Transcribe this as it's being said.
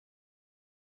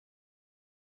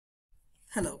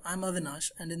Hello, I'm Avinash,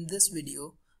 and in this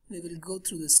video we will go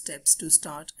through the steps to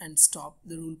start and stop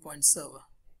the Rulepoint server.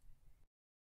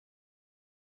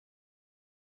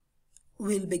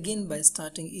 We'll begin by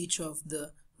starting each of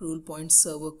the Rulepoint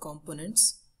server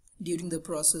components. During the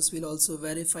process we'll also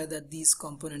verify that these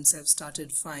components have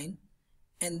started fine,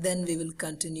 and then we will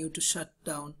continue to shut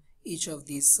down each of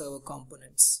these server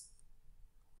components.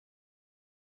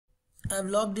 I've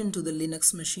logged into the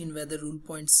Linux machine where the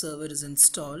Rulepoint server is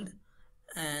installed,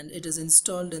 and it is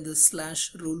installed in the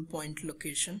 /rulepoint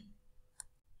location.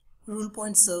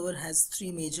 Rulepoint server has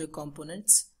three major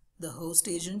components: the host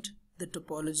agent, the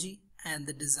topology, and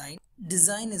the design.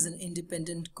 Design is an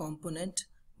independent component,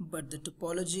 but the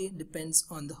topology depends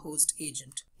on the host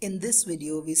agent. In this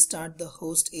video we start the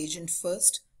host agent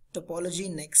first, topology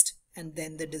next, and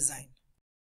then the design.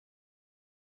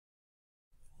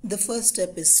 The first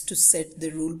step is to set the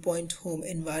Rulepoint home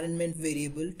environment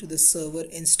variable to the server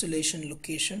installation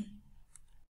location.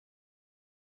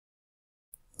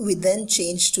 We then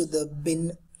change to the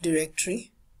bin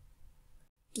directory.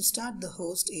 To start the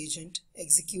host agent,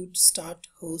 execute start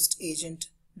host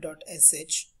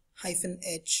agent.sh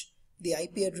 -h the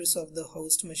IP address of the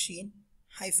host machine,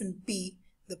 -p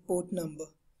the port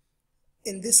number.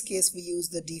 In this case we use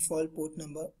the default port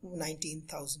number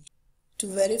 19,000. To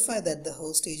verify that the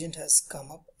host agent has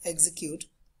come up, execute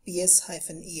ps-ef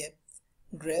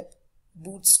grep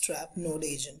bootstrap node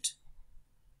agent.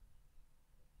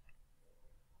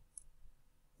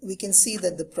 We can see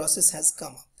that the process has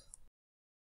come up.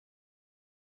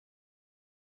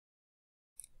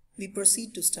 We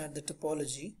proceed to start the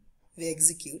topology. We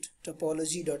execute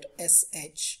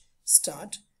topology.sh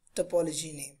start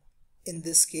topology name, in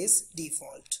this case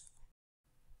default.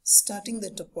 Starting the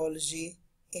topology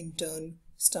in turn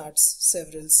starts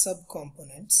several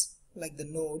subcomponents like the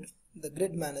node, the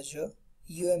grid manager,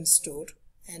 store,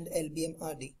 and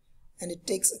lbmrd, and it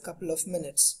takes a couple of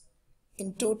minutes.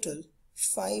 In total,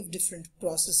 5 different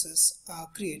processes are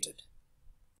created.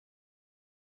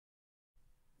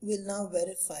 We'll now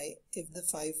verify if the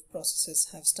 5 processes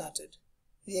have started.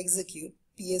 We execute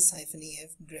ps-ef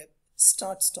grep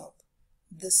start stop.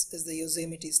 This is the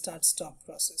Yosemite start stop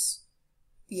process.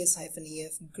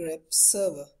 ps-ef grep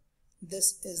server. This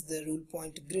is the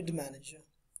Rulepoint grid manager.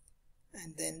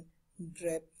 And then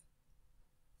grep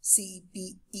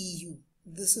cpeu.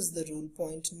 This is the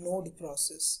Rulepoint node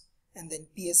process. And then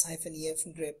ps-ef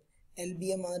grep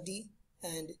lbmrd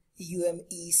and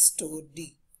store-d.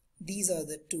 These are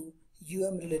the 2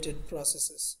 related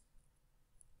processes.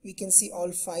 We can see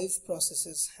all 5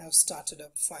 processes have started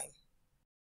up fine.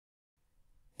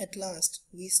 At last,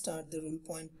 we start the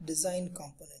Rulepoint design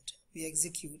component. We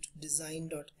execute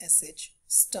design.sh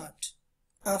start.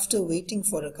 After waiting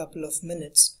for a couple of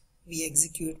minutes, we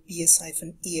execute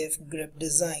ps-ef grep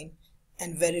design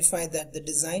and verify that the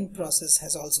design process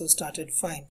has also started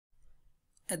fine.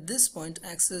 At this point,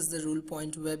 access the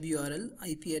Rulepoint web URL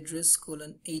IP address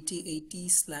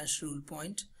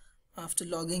 :8080/rulepoint. After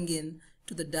logging in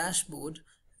to the dashboard,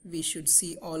 we should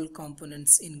see all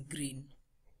components in green.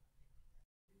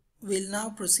 We'll now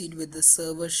proceed with the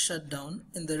server shutdown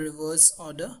in the reverse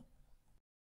order.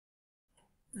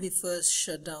 We first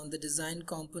shut down the design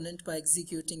component by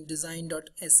executing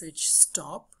design.sh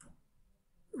stop.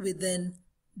 We then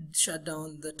shut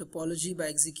down the topology by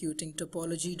executing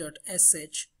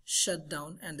topology.sh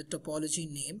shutdown and the topology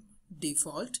name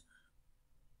default.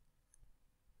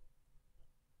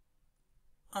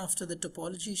 After the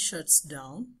topology shuts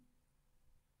down,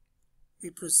 we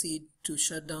proceed to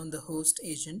shut down the host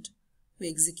agent. We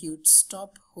execute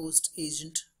stop host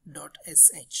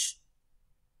agent.sh.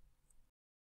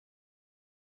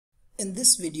 In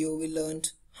this video we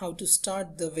learned how to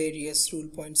start the various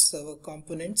Rulepoint server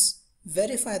components,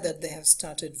 verify that they have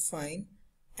started fine,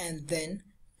 and then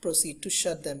proceed to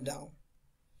shut them down.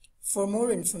 For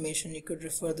more information you could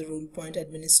refer the Rulepoint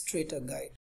Administrator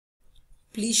Guide.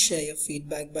 Please share your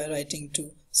feedback by writing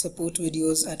to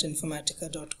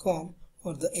supportvideos@informatica.com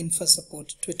or the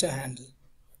InfoSupport Twitter handle.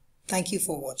 Thank you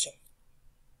for watching.